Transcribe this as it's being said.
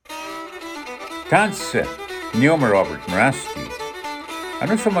Tanse, niome Robert Merasty.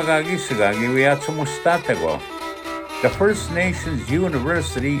 Ano sa magagi at sumustatago? The First Nations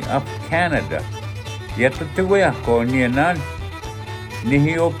University of Canada. Yato tiwe ako niyanan.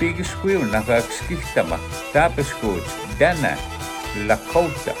 Nihiyo pikiskwewin nakakskitama. Tapos ko, Dana,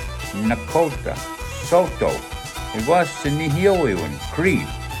 Lakota, Nakota, Soto. Iwas sa nihiyo yun, Cree,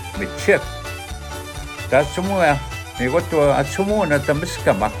 Michif. Tatsumuya, iwato at sumuna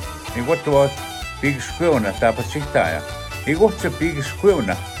tamiskama. Iwato pikiskwewin na tapasitaya. Iwato sa pikiskwewin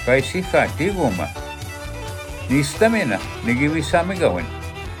na kaisika tiguma. Nistamina, nigiwisami gawin.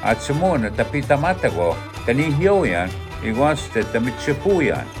 At sumuna tapitamatago, tanihiyo yan, iwas sa tamitsipu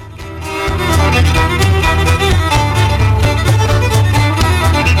yan.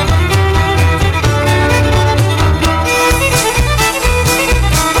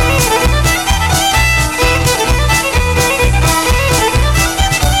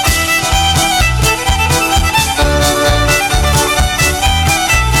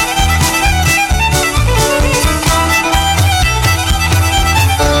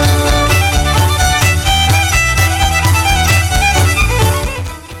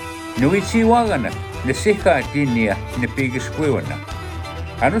 Niweciwakanak, nasika tinia ni pikiskwewin.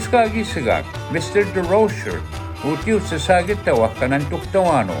 Anus kagisagak, Mr. Durocher, utiw sa sagitawa kanan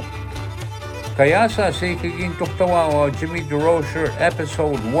tuktawano. Kaya sa kaging tuktawawa Jimmy Durocher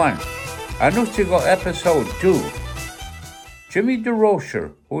Episode 1. Anus sigo Episode 2. Jimmy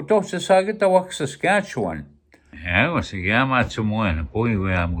Durocher, utaw sa sagitawa Saskatchewan. Sige, at sumuan, puwi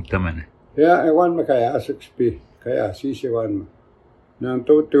mutaman. Ewan makaya XP, kaya sisiwan mo. Now,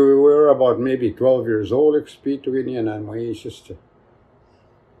 we were about maybe 12 years old, XP to Indian and my sister.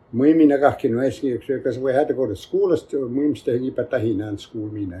 Muimi nagakinweski, because we had to go to school, muim stegi patahinan school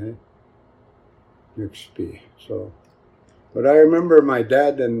mina, XP. So, but I remember my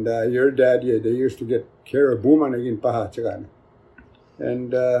dad and your dad, they used to get caribou man again pahatsagan.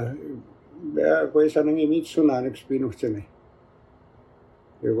 And, kung isa nang imitsunan, XP nuksene.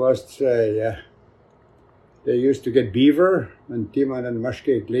 It was, they used to get beaver, and timan and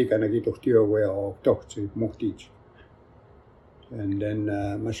mashke lake and agitochtio way of tochtsi moktich. And then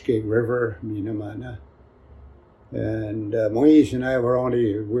Mashke River, Minamana. And Moise and I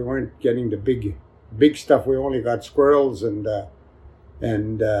we weren't getting the big stuff. We only got squirrels and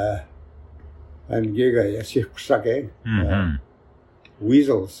giga yasiksake,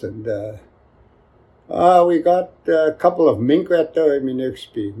 weasels, and we got a couple of mink at the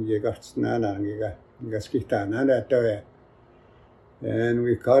XP. And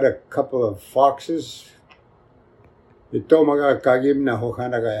we caught a couple of foxes. Ito mga kagim na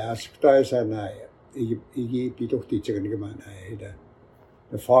hokana kaya asktayo sa na igi pitok teacher ni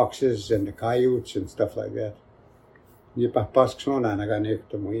the foxes and the coyotes and stuff like that. Ni papask so na naganek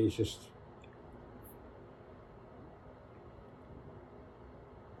to mo isist.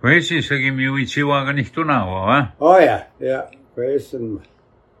 Kwesi sa niweciwakanak tunawa, Oh yeah, kwesi.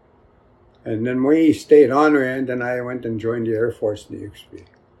 And then we stayed on and then I went and joined the Air Force in the XP.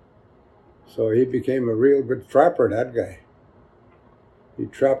 So he became a real good trapper, that guy. He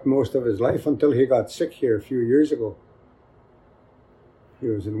trapped most of his life until he got sick here a few years ago. He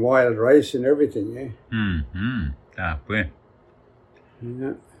was in wild rice and everything, eh? Tapwe.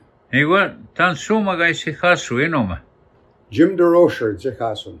 Yeah. Igual, tan suma guy si Crosse, ma? Jim Durocher,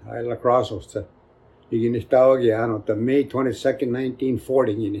 Zikasun, I la Crosse, iginistawag yan, on May 22nd,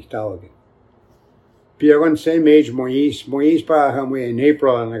 1940, iginistawag. Piagon same age Moise pa kami in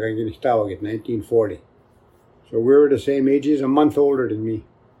April and nagaginistawa at 1940. So we were the same age. He's a month older than me.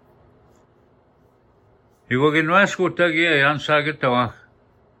 Iko ginwas ko tagi yan sa gitawa.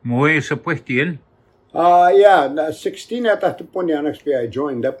 Muwi sa puwestian? 16 at that point I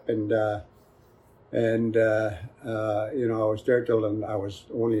joined up and you know, I was there till I was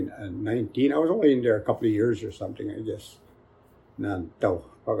only 19. I was only in there a couple of years or something, I guess.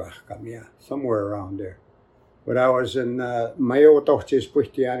 Somewhere around there. But I was in Mayo Tochis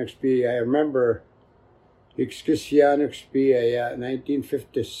XP. I remember XP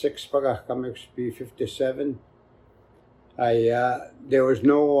 1956 XP 57. There was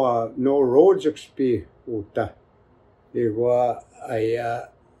no roads XP uta.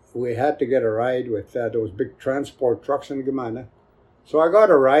 We had to get a ride with those big transport trucks in Gamana. So I got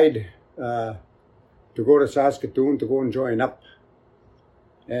a ride to go to Saskatoon to go and join up.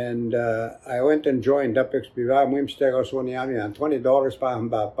 And I went and joined up XP. $20 pa ang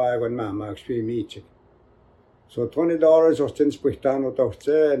bapagon mama XP meet. So $20 was tinsputano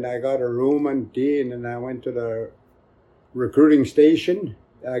tochtse, and I got a room and tea, and then I went to the recruiting station.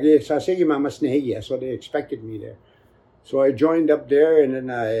 Sasigi mama snehiya, so they expected me there. So I joined up there, and then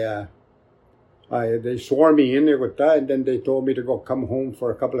They swore me in there with that, and then they told me to go come home for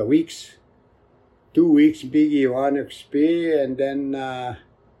a couple of weeks. 2 weeks, pikiskwewin XP, and then I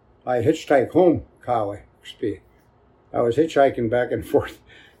hitchhiked home, Kawe XP. I was hitchhiking back and forth.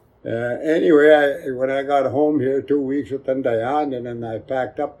 Anyway, when I got home here, 2 weeks with Tandayan, and then I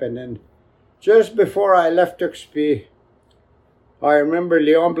packed up, and then just before I left XP, I remember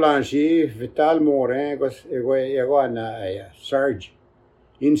Leon Blanchy, Vital Morin, Sarge,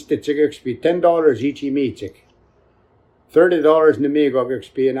 Institute XP, $10 each meeting, $30 Namigo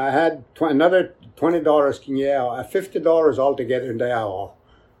XP, and I had another $20 Kinyao, $50 altogether in Dayao.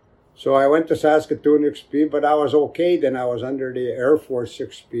 So I went to Saskatoon XP, but I was okay then. I was under the Air Force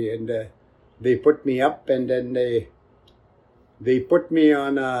XP, and they put me up, and then they put me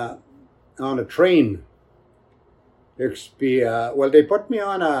on a train XP. Well, they put me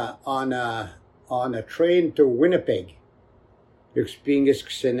on a train to Winnipeg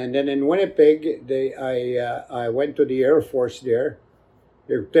XP, and then in Winnipeg I went to the Air Force there.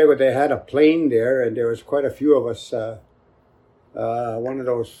 They had a plane there, and there was quite a few of us. One of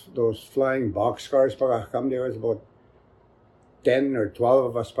those flying boxcars, there was about 10 or 12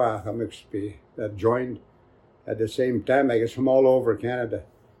 of us that joined at the same time, I guess, from all over Canada.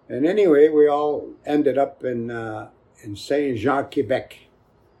 And anyway, we all ended up in Saint Jean, Quebec,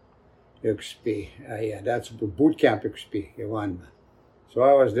 XP. Yeah, that's boot camp XP. So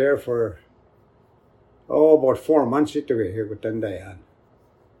I was there for about 4 months here with Tandayan.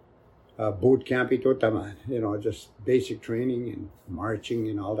 Boot camp ito taman, just basic training and marching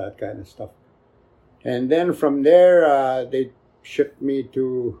and all that kind of stuff. And then from there, they shipped me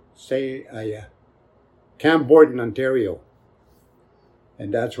to Camp Borden, Ontario,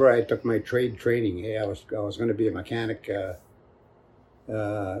 and that's where I took my trade training. I was going to be a mechanic,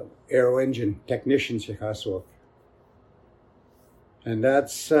 aero engine technician, and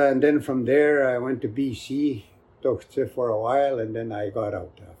and then from there I went to BC, for a while, and then I got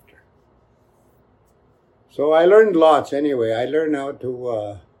out after. So I learned lots anyway. I learned how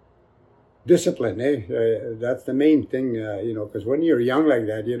to discipline. That's the main thing, because when you're young like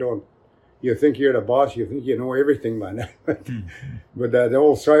that, you think you're the boss. You think you know everything by now. But the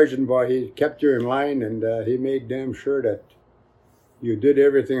old sergeant boy, he kept you in line, and he made damn sure that you did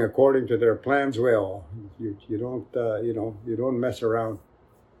everything according to their plans. Well, you don't mess around.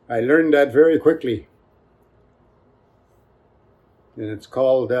 I learned that very quickly, and it's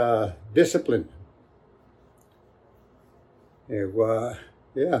called discipline.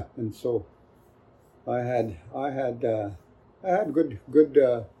 And so I had good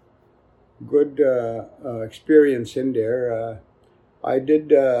experience in there. I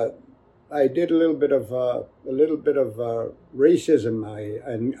did a little bit of racism I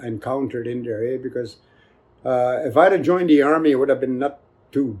encountered in there, because if I'd have joined the army, it would have been not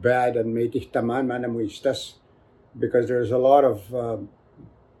too bad and Métis taman manamuistas, because there's a lot of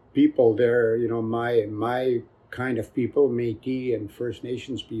people there, my kind of people, Métis and First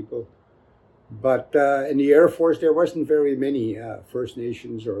Nations people. But in the Air Force, there wasn't very many First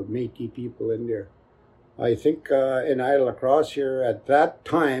Nations or Métis people in there. I think in Isle of Crosse here at that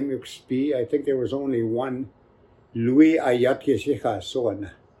time, I think there was only one, Louis Ayat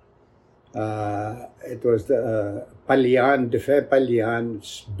Son. It was the Defe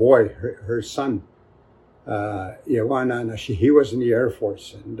Palian's boy, her son. He was in the Air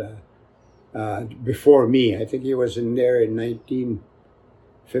Force, and before me, I think he was in there in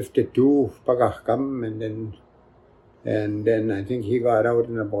 1952, and then I think he got out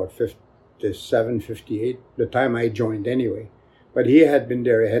in about 57, 58, the time I joined anyway. But he had been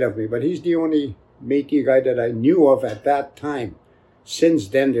there ahead of me. But he's the only Métis guy that I knew of at that time. Since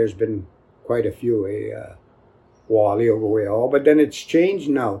then, there's been quite a few. But then it's changed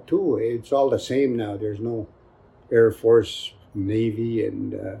now too. It's all the same now. There's no Air Force, Navy,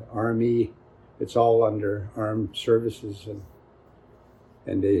 and Army. It's all under armed services,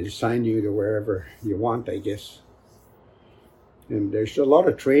 and they assign you to wherever you want, I guess. And there's a lot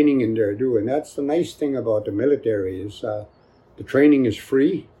of training in there too, and that's the nice thing about the military is the training is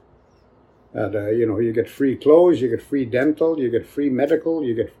free. You get free clothes, you get free dental, you get free medical,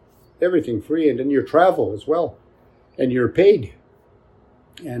 you get everything free, and then you travel as well, and you're paid.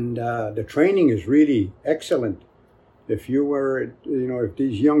 And the training is really excellent. If you were, if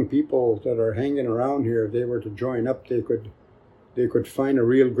these young people that are hanging around here, if they were to join up, they could find a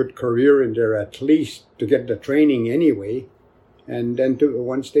real good career in there, at least to get the training anyway. And then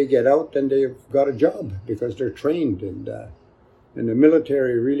once they get out, then they've got a job because they're trained. And the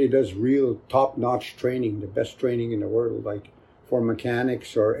military really does real top-notch training, the best training in the world, like for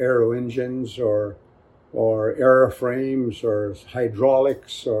mechanics or aero engines or airframes or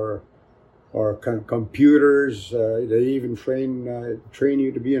hydraulics or or computers. They even train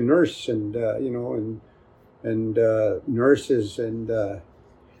you to be a nurse, and and nurses and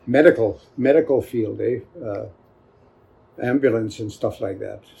medical field, ambulance and stuff like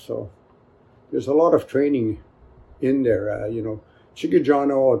that. So there's a lot of training in there.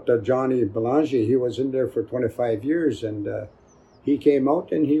 Chigijano, Johnny Belanger, he was in there for 25 years, and he came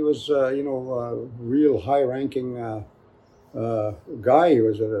out and he was, a real high-ranking guy. He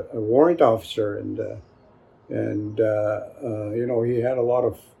was a warrant officer, and he had a lot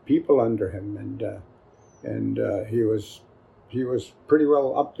of people under him, and he was pretty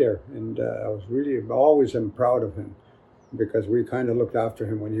well up there, and I was really always am proud of him, because we kind of looked after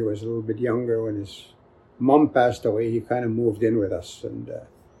him when he was a little bit younger. When his mom passed away, he kind of moved in with us, and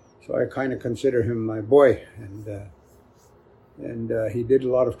so I kind of consider him my boy, and he did a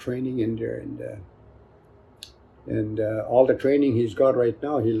lot of training in there, and all the training he's got right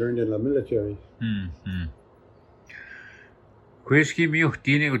now, he learned in the military.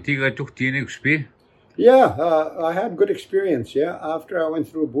 Yeah, I had good experience. Yeah, after I went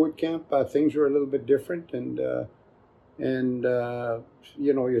through boot camp, things were a little bit different, and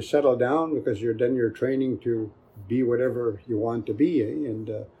you settle down, because you're training to be whatever you want to be, and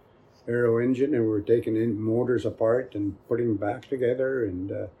aero engine, and we're taking in motors apart and putting back together,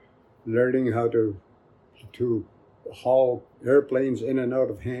 and learning how to haul airplanes in and out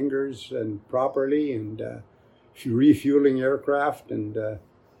of hangars and properly, and refueling aircraft, and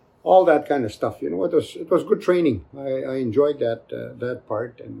all that kind of stuff. It was good training. I enjoyed that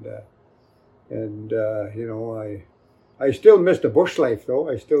part, and I still missed the bush life, though.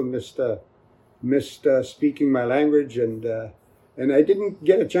 I still missed speaking my language, and I didn't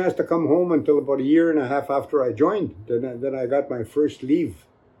get a chance to come home until about a year and a half after I joined. Then I got my first leave.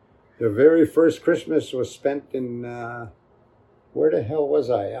 The very first Christmas was spent in where the hell was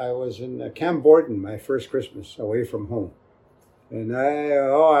I? I was in Camp Borden, my first Christmas away from home, and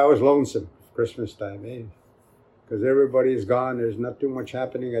I was lonesome Christmas time, because everybody's gone. There's not too much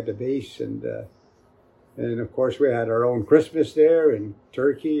happening at the base, and of course we had our own Christmas there, and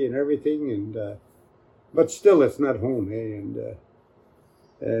turkey and everything, and but still it's not home,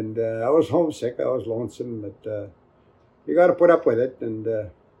 and I was homesick. I was lonesome, but you got to put up with it, and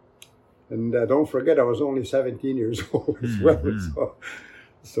don't forget, I was only 17 years old as well,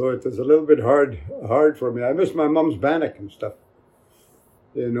 so it was a little bit hard for me. I miss my mom's bannock and stuff.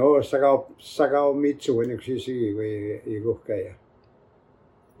 Sagaw mitsu when nagsisigi iguh kaya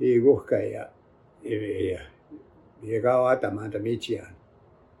ikaw ata manta michian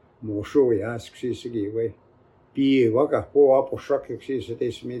mushu ya nagsisigi pi waka po apo shrak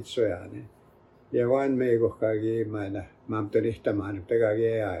nagsisitis mitsu yan yawan me iguh kagi mana mamtanihta manam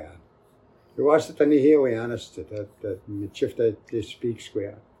tagagi ayan. It was the Tanihi way honest that Michif that speaks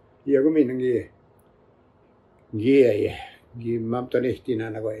square. Yagumi nangi mamtonihti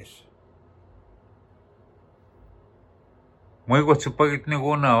nanagoes. Muy gutsupagit ni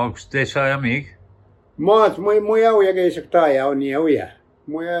guna og stesa amig. Mas muy aw sakta yaw ni awya.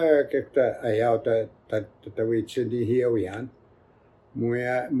 Muy kekta ayaw ta witsi di hiyawian. Muy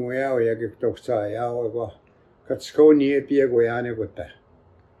aw kekta sa yaw go katsko ni piagoyane gutta.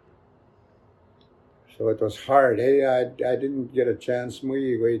 So it was hard. I didn't get a chance.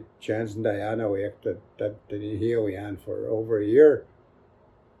 We wait chance in Diana that here for over a year.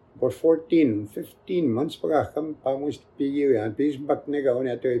 But 15 months pa kam pamus pigiyan. Pis bak nega on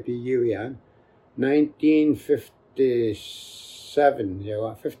ato pigiyan. 1957,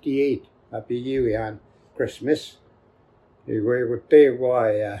 58 pigiyan Christmas. Igwe gutte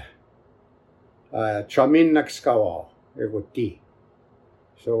ay chamin nakskawa igutti.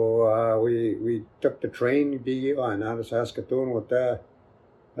 So we took the train out of Saskatoon with the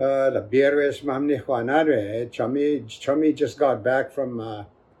Bierwes Mamni Juanadre. Chummy just got back from a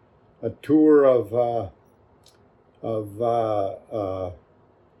tour of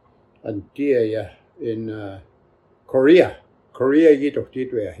Antia in Korea.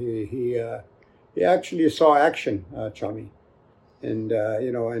 He actually saw action, Chummy. And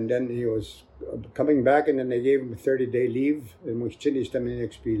and then he was coming back, and then they gave him a 30-day leave, and we finished him in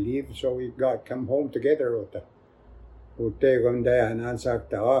XP leave, so we come home together with the that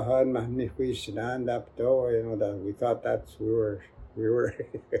we thought that we were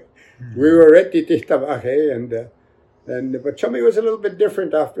ready to but Chummy was a little bit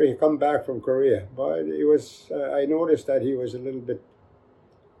different after he come back from Korea, but it was I noticed that he was a little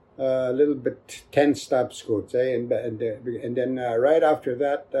bit tensed up, and then right after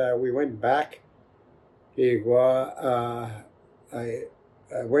that we went back. I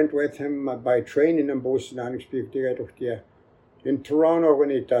went with him by train in Boston. in Toronto when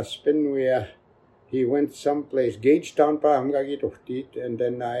he went someplace, Gagetown pa and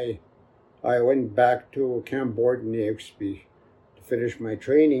then I went back to Camp Borden XP to finish my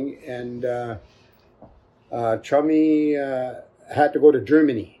training, and Chummy had to go to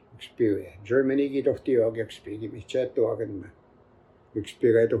Germany. Germany there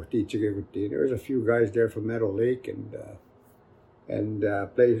was a few guys there from Meadow Lake and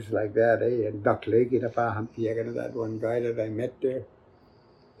places like that, and Duck Lake, that one guy that I met there.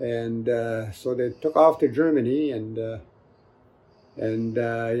 And so they took off to Germany, and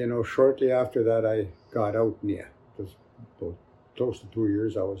shortly after that I got out near. It was about close to 2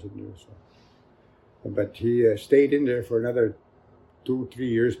 years I was in there. So. But he stayed in there for another 2-3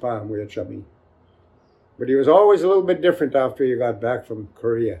 years, with Chummy. But he was always a little bit different after you got back from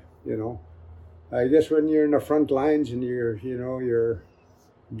Korea, I guess when you're in the front lines and you're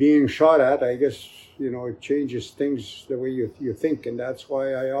being shot at, I guess, it changes things the way you think. And that's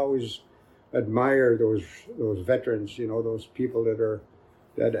why I always admire those veterans, those people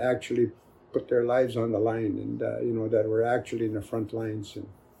that actually put their lives on the line and, that were actually in the front lines. And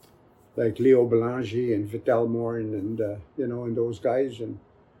like Leo Belanger and Vital Morn and and those guys. And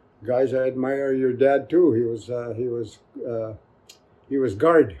guys, I admire your dad too. He was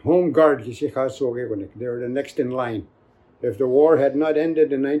guard, home guard. They were the next in line. If the war had not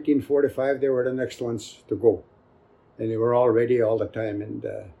ended in 1945, they were the next ones to go, and they were all ready all the time. And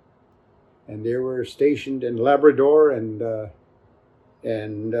they were stationed in Labrador and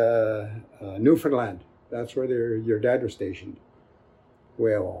Newfoundland. That's where your dad was stationed.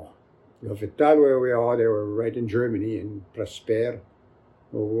 Well, they were right in Germany in Prosper.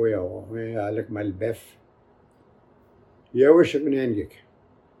 Alec Malbef. Yewish Mnengik.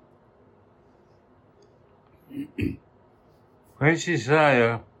 Where's his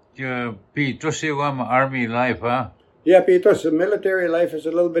army life, huh? Yeah, Pitos, military life is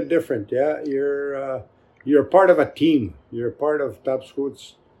a little bit different. Yeah, you're part of a team. You're part of Top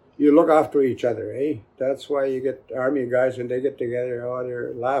Scouts. You look after each other, eh? That's why you get army guys when they get together.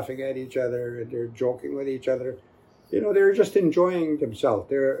 They're laughing at each other. They're joking with each other. They're just enjoying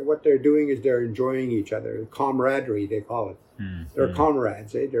themselves. What they're doing is they're enjoying each other. Camaraderie, they call it. They're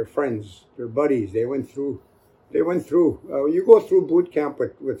comrades, eh? They're friends. They're buddies. They went through. You go through boot camp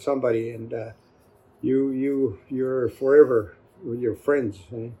with somebody, and you're forever with your friends.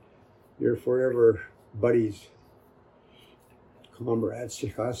 Eh? You're forever buddies. Comrades.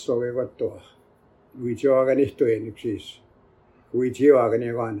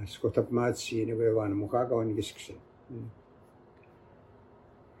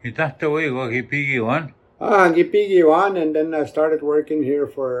 Gipigi one, and then I started working here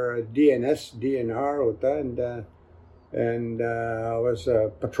for DNR, and I was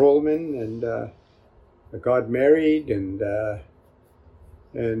a patrolman, and I got married, and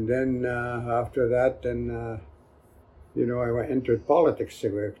then after that, I entered politics.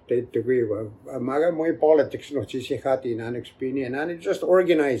 State degree. Maga moy politics no sisihati na experience, and it's just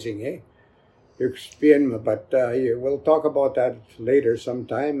organizing, eh? But we'll talk about that later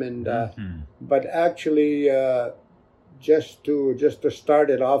sometime. And but actually, just to start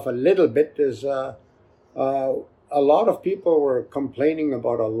it off a little bit, is a lot of people were complaining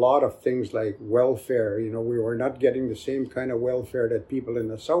about a lot of things like welfare. We were not getting the same kind of welfare that people in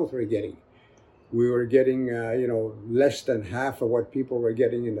the South were getting. We were getting, less than half of what people were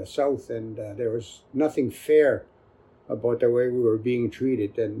getting in the South, and there was nothing fair about the way we were being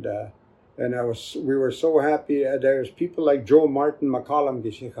treated. And we were so happy. There's people like Joe Martin McCollum,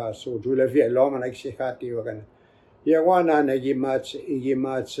 so Julavia Loma like Shikati Wagan. Yawana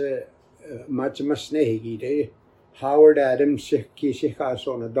Mats Masnehigi, Howard Adams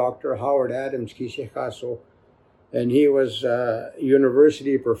Kishikaso, Dr. Howard Adams Kishikaso. And he was a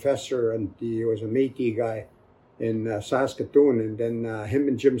university professor, and he was a Métis guy in Saskatoon. And then him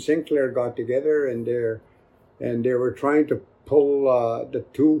and Jim Sinclair got together, and they were trying to pull the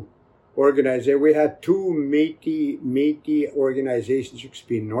two organizations. We had two Métis organizations,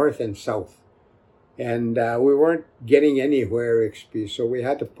 XP North and South, and we weren't getting anywhere, XP. So we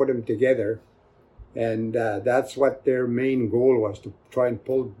had to put them together, and that's what their main goal was, to try and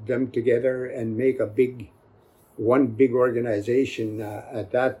pull them together and make one big organization.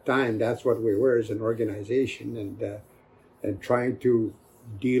 At that time, that's what we were, as an organization, and trying to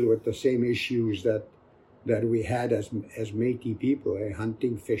deal with the same issues that we had as Métis people,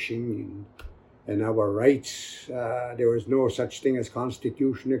 hunting, fishing, and our rights. There was no such thing as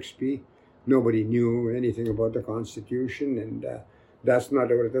Constitution, XP. Nobody knew anything about the Constitution, and that's not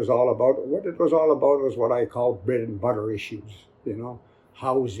what it was all about. What it was all about was what I call bread and butter issues,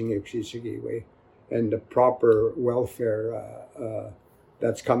 housing, XP. and the proper welfare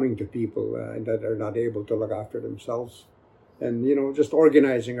that's coming to people that are not able to look after themselves, and just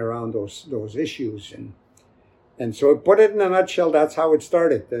organizing around those issues, and so put it in a nutshell, that's how it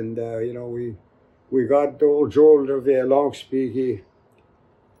started. And we got old Joel de long speaking.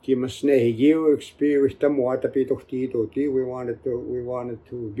 We wanted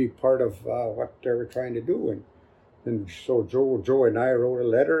to be part of what they were trying to do, and so Joe and I wrote a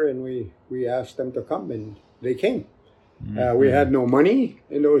letter, and we asked them to come, and they came. We had no money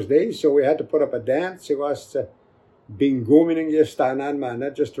in those days, so we had to put up a dance. It was bingumining yastanan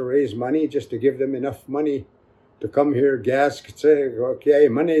man, just to raise money, just to give them enough money to come here. Gas, okay,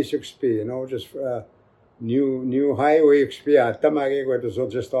 money just. New highway was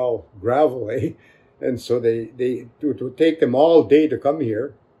just all gravel, and so they to take them all day to come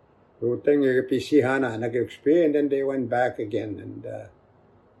here, and then they went back again,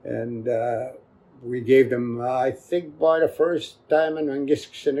 and we gave them I think by the first time and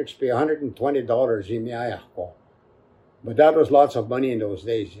 $120 but that was lots of money in those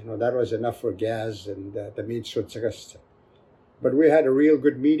days. That was enough for gas and the meat. But we had a real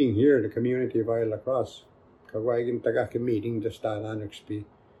good meeting here in the community of Isle of Crosse. Meeting just on XP,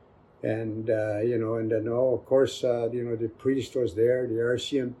 and and then of course the priest was there, the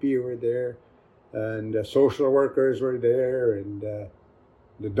RCMP were there, and the social workers were there, and the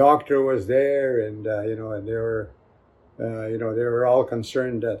doctor was there, and and they were all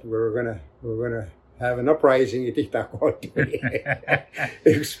concerned that we were gonna have an uprising. Because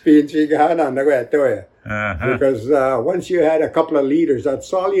once you had a couple of leaders,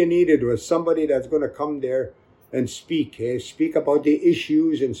 that's all you needed was somebody that's going to come there and speak about the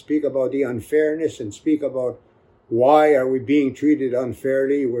issues, and speak about the unfairness, and speak about why are we being treated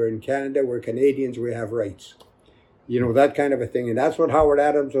unfairly. We're in Canada, we're Canadians, we have rights. That kind of a thing. And that's what Howard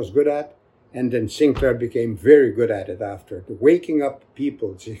Adams was good at. And then Sinclair became very good at it after. The waking up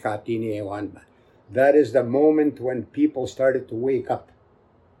people. That is the moment when people started to wake up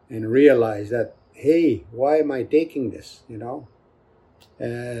and realize that, hey, why am I taking this?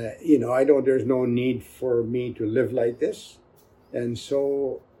 There's no need for me to live like this. And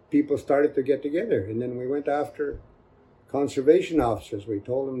so people started to get together. And then we went after conservation officers. We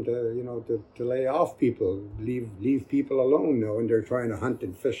told them to lay off people, leave people alone when they're trying to hunt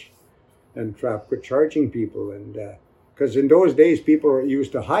and fish and trap, quit charging people. And because in those days, people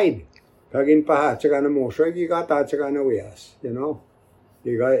used to hide. You got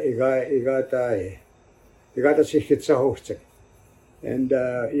and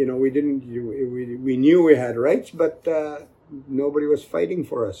we knew we had rights, but nobody was fighting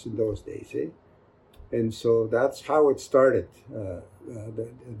for us in those days, and so that's how it started. The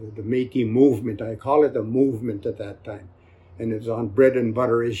Métis movement, I call it a movement at that time, and it's on bread and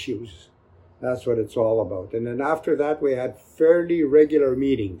butter issues. That's what it's all about. And then after that, we had fairly regular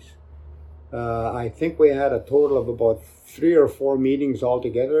meetings. I think we had a total of about 3 or 4 meetings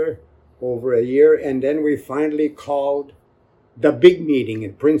altogether over a year, and then we finally called the big meeting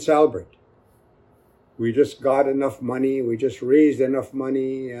in Prince Albert. We just got enough money, we just raised enough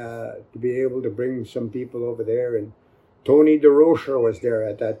money to be able to bring some people over there, and Tony Durocher was there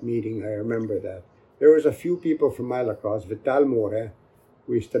at that meeting, I remember that. There was a few people from Isle of Crosse, Vital More,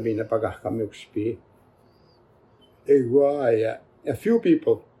 we used to be na pagkakamukspi. A few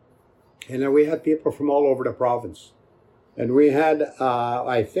people. And then we had people from all over the province. And we had,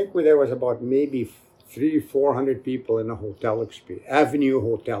 I think there was about maybe 300-400 people in a hotel, Avenue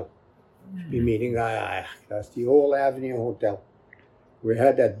Hotel. Meeting, that's the old Avenue Hotel. We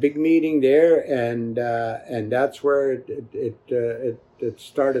had that big meeting there, and that's where it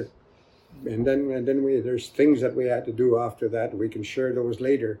started. And then there's things that we had to do after that. We can share those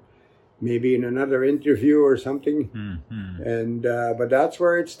later, maybe in another interview or something. Mm-hmm. And but that's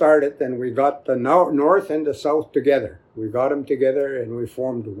where it started, and we got the North and the South together. We got them together, and we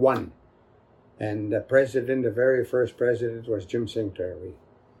formed one. And the president, the very first president, was Jim Sinclair.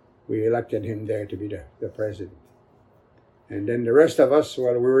 We elected him there to be the president. And then the rest of us,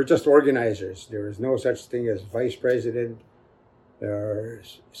 well, we were just organizers. There was no such thing as vice president or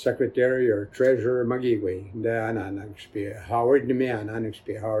secretary or treasurer. Howard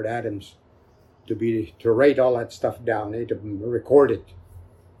Adams to write all that stuff down, to record it.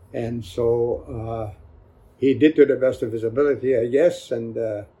 And so he did to the best of his ability, I guess. And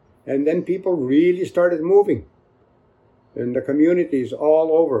then people really started moving. And the communities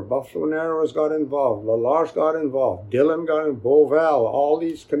all over, Buffalo Narrows got involved, La Loche got involved, Dillon got involved, Beauval, all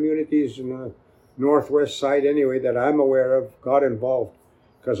these communities in the northwest side anyway that I'm aware of got involved.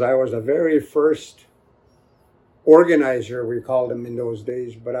 Because I was the very first organizer, we called them in those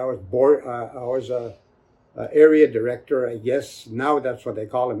days, but I was a area director, I guess. Now that's what they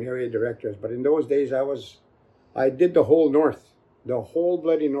call them, area directors. But in those days, I did the whole north, the whole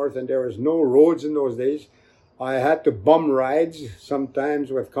bloody north, and there was no roads in those days. I had to bum rides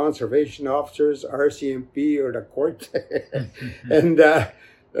sometimes with conservation officers, RCMP, or the court, and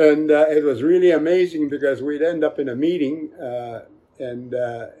it was really amazing because we'd end up in a meeting and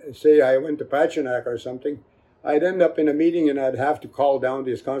say I went to Pachinak or something. I'd end up in a meeting and I'd have to call down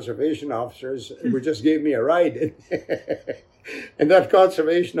these conservation officers who just gave me a ride. And that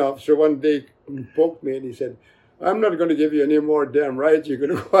conservation officer one day poked me and he said, "I'm not going to give you any more damn rides. You're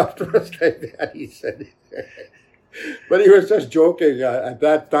going to go after us like that," he said. But he was just joking at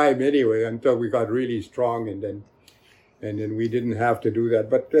that time anyway, until we got really strong, and then we didn't have to do that.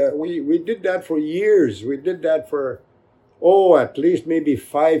 But we did that for years. We did that for at least maybe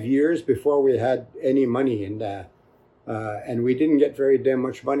 5 years before we had any money, and we didn't get very damn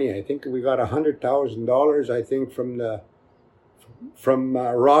much money. I think we got $100,000. I think from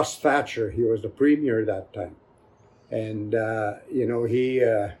Ross Thatcher. He was the premier that time, and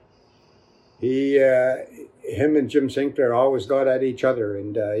him and Jim Sinclair always got at each other,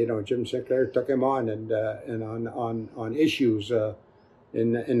 and Jim Sinclair took him on and on issues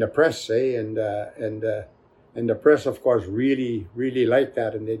in the press, and the press, of course, really liked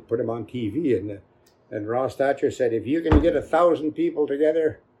that, and they'd put him on TV, and Ross Thatcher said, "If you can get 1,000 people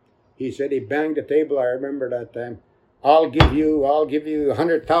together," he said, he banged the table. I remember that time. I'll give you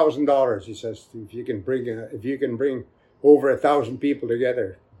 $100,000. He says, if you can bring over 1,000 people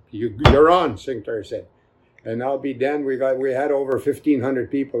together. You're on," Sinclair said. And I'll be damned, we had over 1,500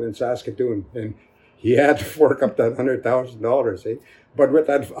 people in Saskatoon, and he had to fork up that $100,000. But with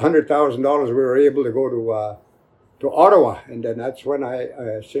that $100,000, we were able to go to Ottawa, and then that's when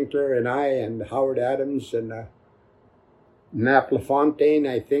Sinclair and I and Howard Adams and Nap LaFontaine,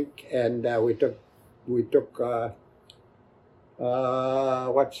 I think, and we took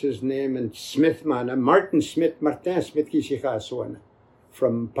what's his name, and Smith man, Martin Smith Kisikasoan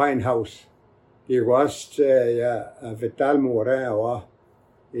from Pine House. It was Vital Morin,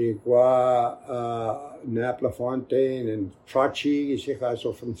 it was Nap LaFontaine and Trotchy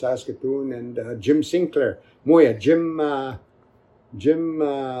Kisikaso from Saskatoon, and Jim Sinclair. Jim, what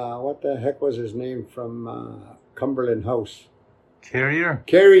the heck was his name from Cumberland House? Carrier?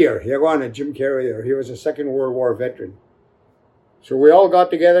 Carrier, Jim Carrier. He was a Second World War veteran. So we all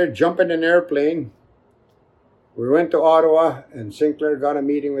got together, jumped in an airplane. We went to Ottawa, and Sinclair got a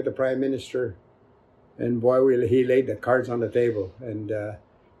meeting with the Prime Minister. And boy, he laid the cards on the table. And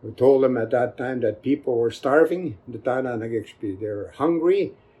we told him at that time that people were starving. They're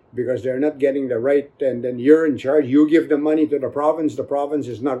hungry because they're not getting the right. And then you're in charge. You give the money to the province. The province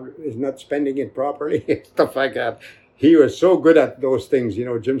is not spending it properly. Stuff like that. He was so good at those things,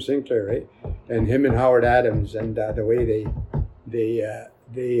 Jim Sinclair, right? And him and Howard Adams, and the way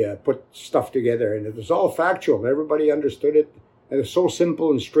they put stuff together, and it was all factual. Everybody understood it, and it was so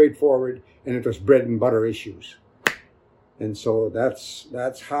simple and straightforward, and it was bread and butter issues. And so that's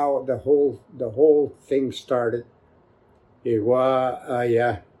how the whole thing started. It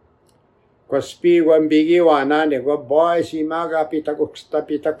was Kwaspi wambigi wanan it was boy si maga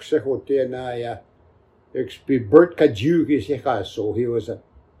pitak sehote na expi Bert Kajuki seka. So he was a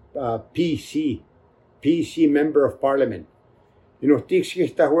PC member of Parliament.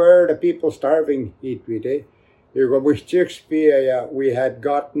 Where the people starving eat with it. We had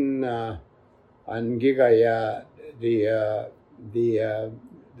gotten the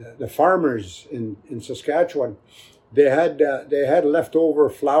farmers in Saskatchewan. They had leftover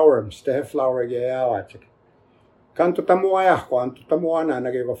flour. Ste flour gaya. Kanto tamuaya kanto tamuana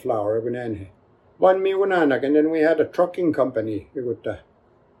nagego flour gunen. One me unanak, and then we had a trucking company.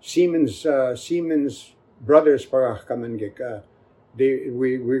 Siemens Brothers para kamangika.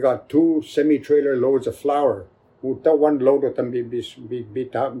 We got 2 semi-trailer loads of flour. One load of them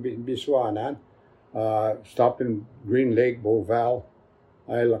biswanan. Stopped in Green Lake, Beauval,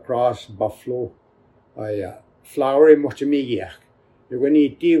 La Crosse, Buffalo. Flour in Mochimigiak.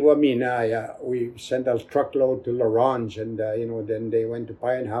 We sent a truckload to L'Orange, and then they went to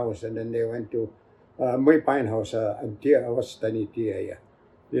Pine House, and then they went to my Pine House.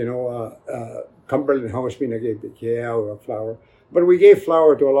 Cumberland House, we gave flour. But we gave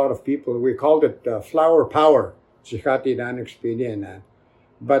flour to a lot of people. We called it flour power.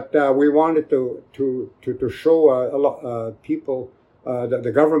 But we wanted to show a lot people,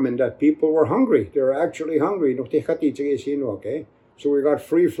 the government, that people were hungry. They were actually hungry. Okay, so we got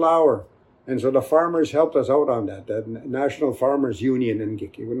free flour, and so the farmers helped us out on that. The National Farmers Union in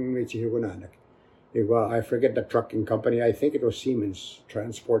Giki. I forget the trucking company. I think it was Siemens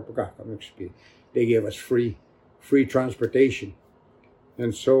Transport. They gave us free transportation.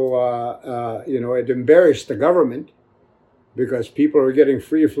 And so, it embarrassed the government because people were getting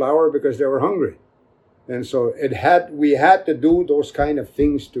free flour because they were hungry. And so we had to do those kind of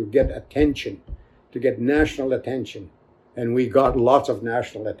things to get attention, to get national attention. And we got lots of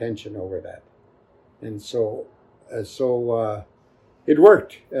national attention over that. And so it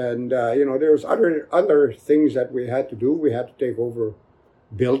worked. And, there was other things that we had to do. We had to take over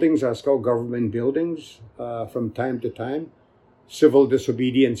buildings, as called government buildings, from time to time. Civil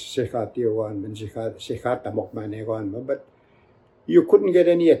disobedience, but you couldn't get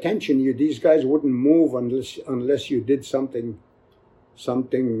any attention. These guys wouldn't move unless you did something,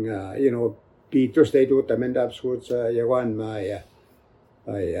 Peter stayed with them and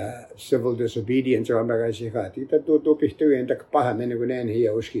civil disobedience or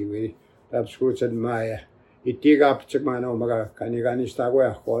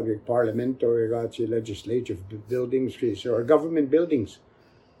parliament or legislative buildings or government buildings.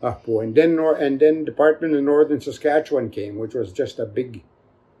 And then Department of Northern Saskatchewan came, which was just a big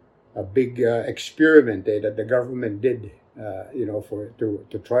experiment that the government did,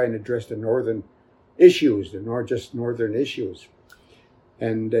 to try and address the northern issues, just northern issues.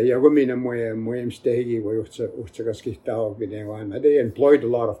 And they employed a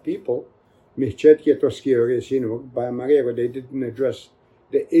lot of people. They didn't address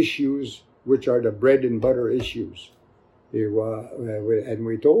the issues which are the bread and butter issues. And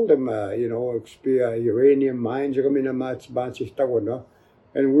we told them, uranium mines,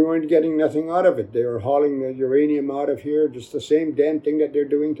 and we weren't getting nothing out of it. They were hauling the uranium out of here, just the same damn thing that they're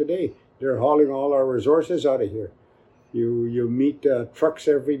doing today. They're hauling all our resources out of here. You meet trucks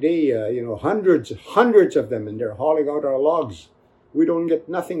every day, hundreds of them, and they're hauling out our logs. We don't get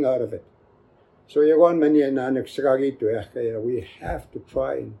nothing out of it. So we have to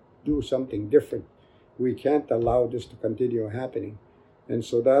try and do something different. We can't allow this to continue happening. And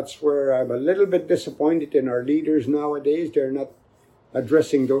so that's where I'm a little bit disappointed in our leaders nowadays. They're not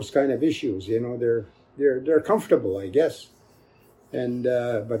addressing those kind of issues. They're comfortable, I guess. And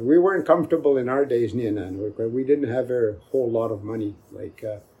but we weren't comfortable in our days, because we didn't have a whole lot of money like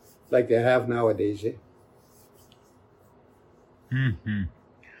they have nowadays.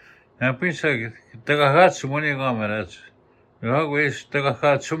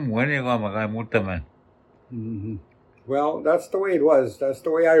 Well, that's the way it was. That's the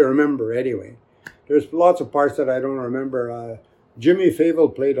way I remember, anyway. There's lots of parts that I don't remember. Jimmy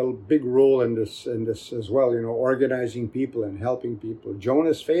Favell played a big role in this as well, organizing people and helping people.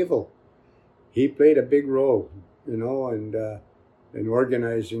 Jonas Favell, he played a big role, and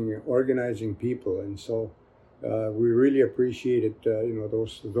organizing people. And so we really appreciated,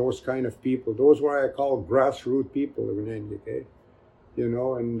 those kind of people. Those were I call grassroots people, okay?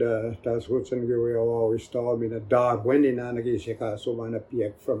 And that's what's in we always told me that dog when in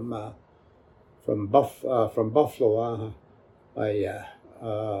from Buffalo. I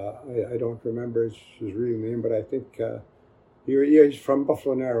don't remember his real name, but I think he's from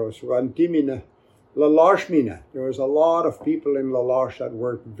Buffalo Narrows. Antimina, Lalashmina. There was a lot of people in Lalash that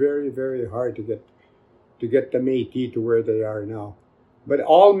worked very, very hard to get the Métis to where they are now. But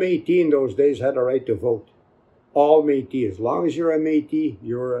all Métis in those days had a right to vote. All Métis, as long as you're a Métis,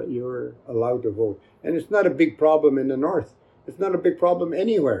 you're allowed to vote. And it's not a big problem in the north. It's not a big problem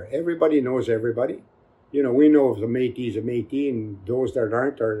anywhere. Everybody knows everybody. We know if the Métis is a Métis, and those that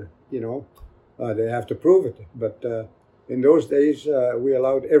aren't are, they have to prove it. But in those days, we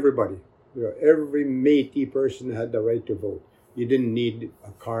allowed everybody. Every Métis person had the right to vote. You didn't need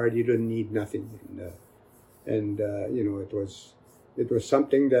a card. You didn't need nothing. It was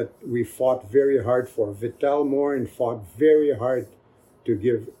something that we fought very hard for. Vital Morin fought very hard to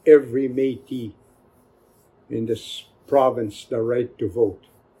give every Métis in this province the right to vote.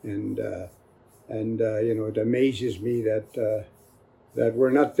 And it amazes me that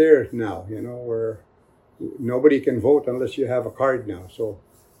we're not there now. Where nobody can vote unless you have a card now. So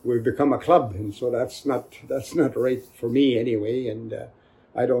we've become a club, and so that's not right for me anyway. And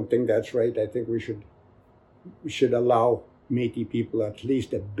I don't think that's right. I think we should allow Métis people at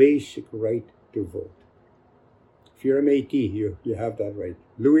least a basic right to vote. If you're a Métis, you have that right.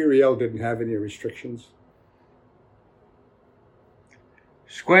 Louis Riel didn't have any restrictions.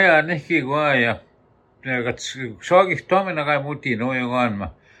 Square Niki Guaya. Sogis Tomina Mutino,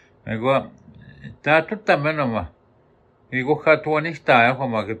 Yoganma. I go Tatuta Menoma. I go Hatuanista,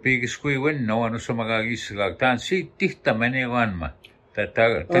 Homa, pikiskwewin, no one so magagis like that. See, Tichta Menioganma.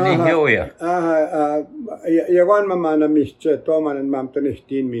 Yawan mamana mischa Toman and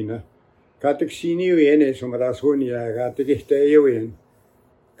Mamtonihtin mina. Kateksiniwi ene sumarasunia katekihtayiwin.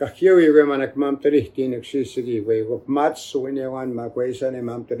 Kakiwi manak mamterihtin eksisigi ko matsuini wan ma kuisane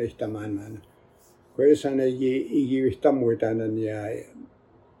mamterihtaman man. Kuisane igivihtamuitanan ja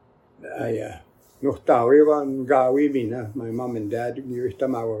nuhtawi wan gawi mina. My mom and dad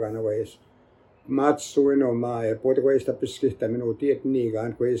givihtamawa ways. Matsuino ma ja puhuta kuista piskihtä minun tiet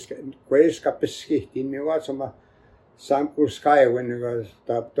niigaan kuiska piskihtiin mi vatsama samkuskaiwin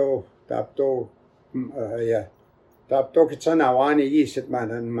Tapto kitsanawani gisit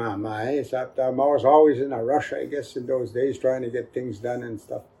man ma I was always in a rush, I guess, in those days, trying to get things done and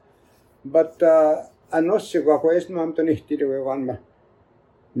stuff. But anossi kwa kuist mamto nihti one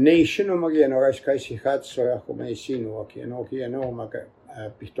nation omagiano kaisi hatso ja kumei sinua kiano maka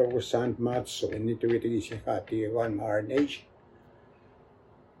pihtogus sant matso ni tuwiti hati one our nation.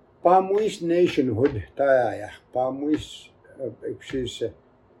 Pamuis nationhood taya pamuis she's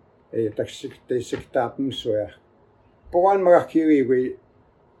taksiktaapumsoja. Poan makakiwi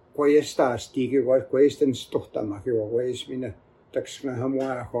kuesta stigi kuesten stohtamaki kues minä taksna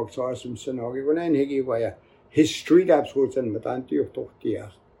hamua koksaasum sanogi kunen higi vaya history tapsuutsen matan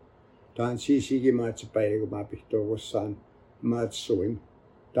tiohtohtia. Tan sisigi matsapai kun mä pihtogussaan matsuin.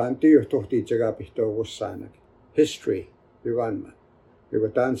 Tan tiohtohti tsekä pihtogussaan history juganma. Joka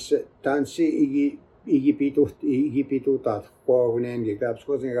tanssi igipitutat kuogunengi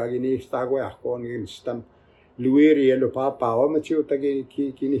tapsuutsen kagi niistä kuahkoonkin stam Luiriel papa omachiutagi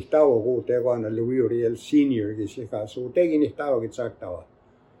kinihtawa kuuteekana Luiriel senior kisika suutegi nihtawa kitsaktawa.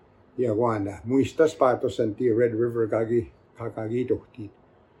 Ja kuana muistas paatosan ti Red River kagi tuhti.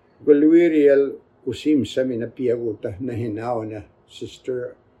 Kun Luiriel kusimsa minä piakuuta nähinä on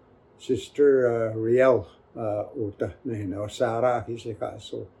sister Riel uutta nähinä on Sara kisika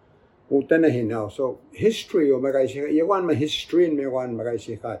so. Uutta nähinä on so history on makaisika ja kuana history me kuana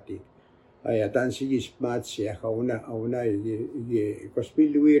makaisikaati. Ja tämän sigis matsia auna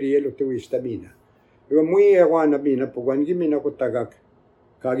kospil Luiriel tuista mina. Ja muija kuana mina pukuankin mina kutakak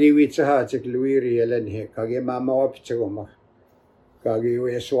kagi vitsahatsek Luirielen he kagi mama opitsegoma. Kagi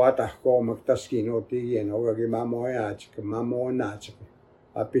ue suata koomak taskin otigien kagi mama ojatsek mama onatsek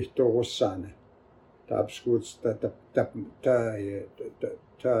apihto kussane. Tapskuts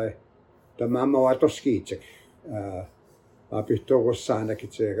ta mama watoskitsek.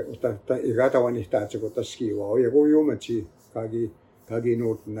 Apihtogossanakin se iratavan ihtaatse kun taskiva ja kun jumetsi kagi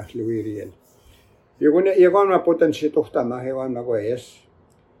nuutna Luiriel. Ja kun mä potenssi tohtama he vanna kun ees.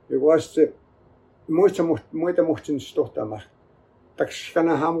 Ja kun se muita muhtsin tohtama.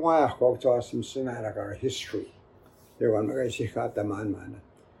 Takskana hamua ahkohtaasim senarakaan history. Ja kun mä käisi kaatamaan maana.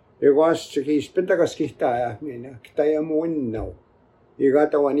 Ja kun se kiispentakas kihtää minä kitaja muinnau. Ja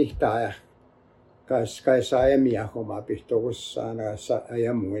katavan ihtaa kai saemia homa pihtogussaan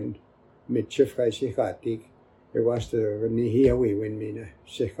ayamuin Michif kai sikatik ja vasta ni hiawiwin minä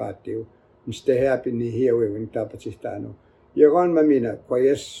sikatiu mistä häpi ni hiawiwin tapatsistano ja kun mä minä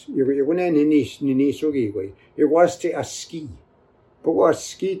koes jokunen ni sugi koi ja vasta aski puhu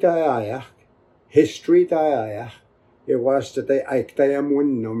aski taaja history taaja ja vasta tai aiktaja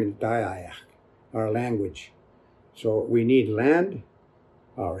mun nomin taaja our language so we need land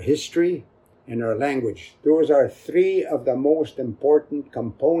our history and our language. Those are three of the most important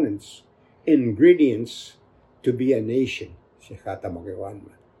components, ingredients to be a nation. Se katamoke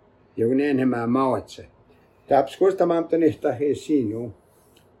vanma. Jokunen hemä maatse. Tapskusta mamtanihta he sinu.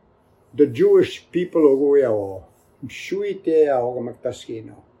 The Jewish people oguyao. Shuite aogamak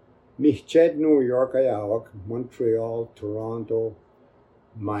taskino. Mihched New York ayawak, Montreal, Toronto,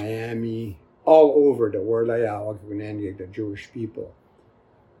 Miami, all over the world ayawak kunengi the Jewish people.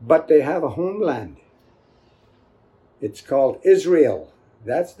 But they have a homeland. It's called Israel.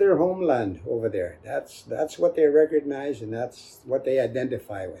 That's their homeland over there. That's what they recognize and that's what they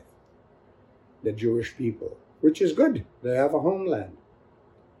identify with. The Jewish people, which is good. They have a homeland.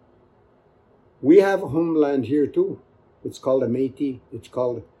 We have a homeland here too. It's called a Métis.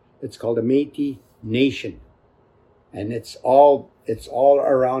 It's called a Métis Nation, and it's all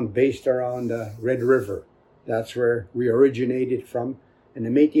around, based around the Red River. That's where we originated from. And the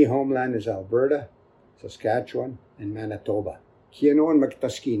Métis homeland is Alberta, Saskatchewan, and Manitoba. Kienoon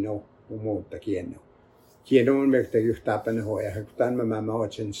magtaskino umuutta kieno. Kienoon magtagyuhtapan hoya haktan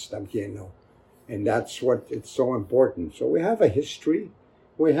mamamawatsin stam kieno. And that's what it's so important. So we have a history,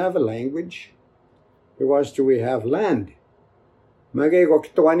 we have a language, we have land. Magay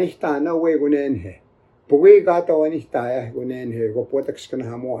koktuanihtana we gunenhe. Pugi gatawanihtaaya gunenhe go potaks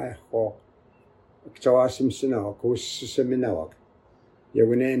kanahamoa ko. Aktawasim sinaw kus seminawak. Ja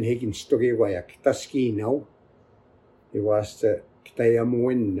kunen hekin stogi vaja taskino. Ja vasta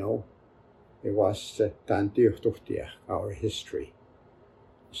ktajamuinno. It was our history.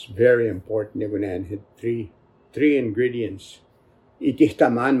 It's very important. It had three ingredients.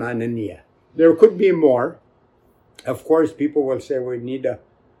 There could be more. Of course, people will say we need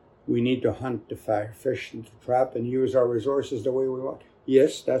to hunt, to fish, and to trap, and use our resources the way we want.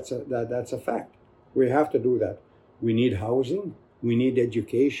 Yes, that's a fact. We have to do that. We need housing. We need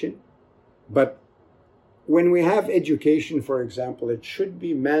education. But when we have education, for example, it should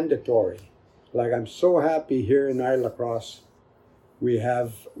be mandatory. Like, I'm so happy here in Isle of Crosse, we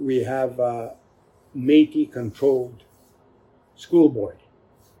have a Métis controlled school board.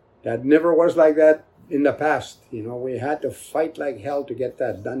 That never was like that in the past. You know, we had to fight like hell to get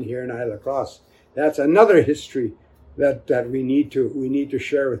that done here in Isle of Crosse. That's another history that we need to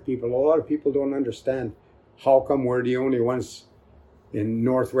share with people. A lot of people don't understand how come we're the only ones in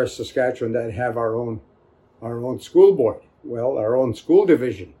Northwest Saskatchewan that have our own school board. Well, our own school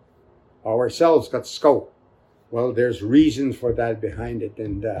division. Ourselves got scope. Well, there's reasons for that behind it,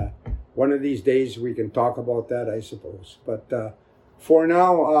 and one of these days we can talk about that, I suppose. But for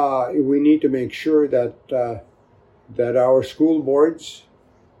now, we need to make sure that our school boards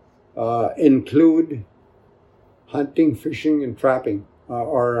include hunting, fishing, and trapping,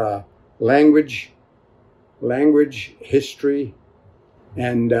 or language, history,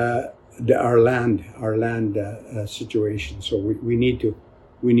 and our land situation. So we need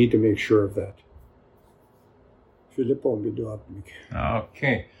to make sure of that. Filippo,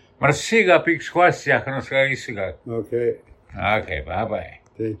 Okay. Marsiga pikiskwewin siga. Okay. Okay, bye-bye.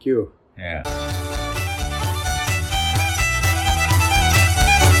 Thank you. Yeah.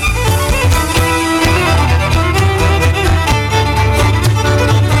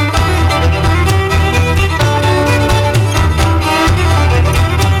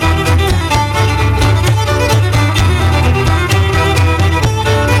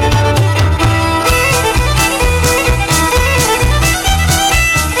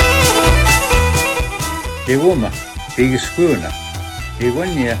 Iguma, pikiskwewin,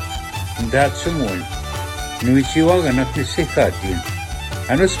 igwanya, ndatsumul, niweciwakanak sikatin.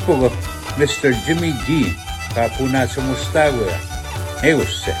 Anuspogo, Mr. Jimmy D. Kapuna sumustagoya.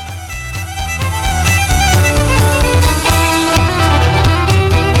 Egusse.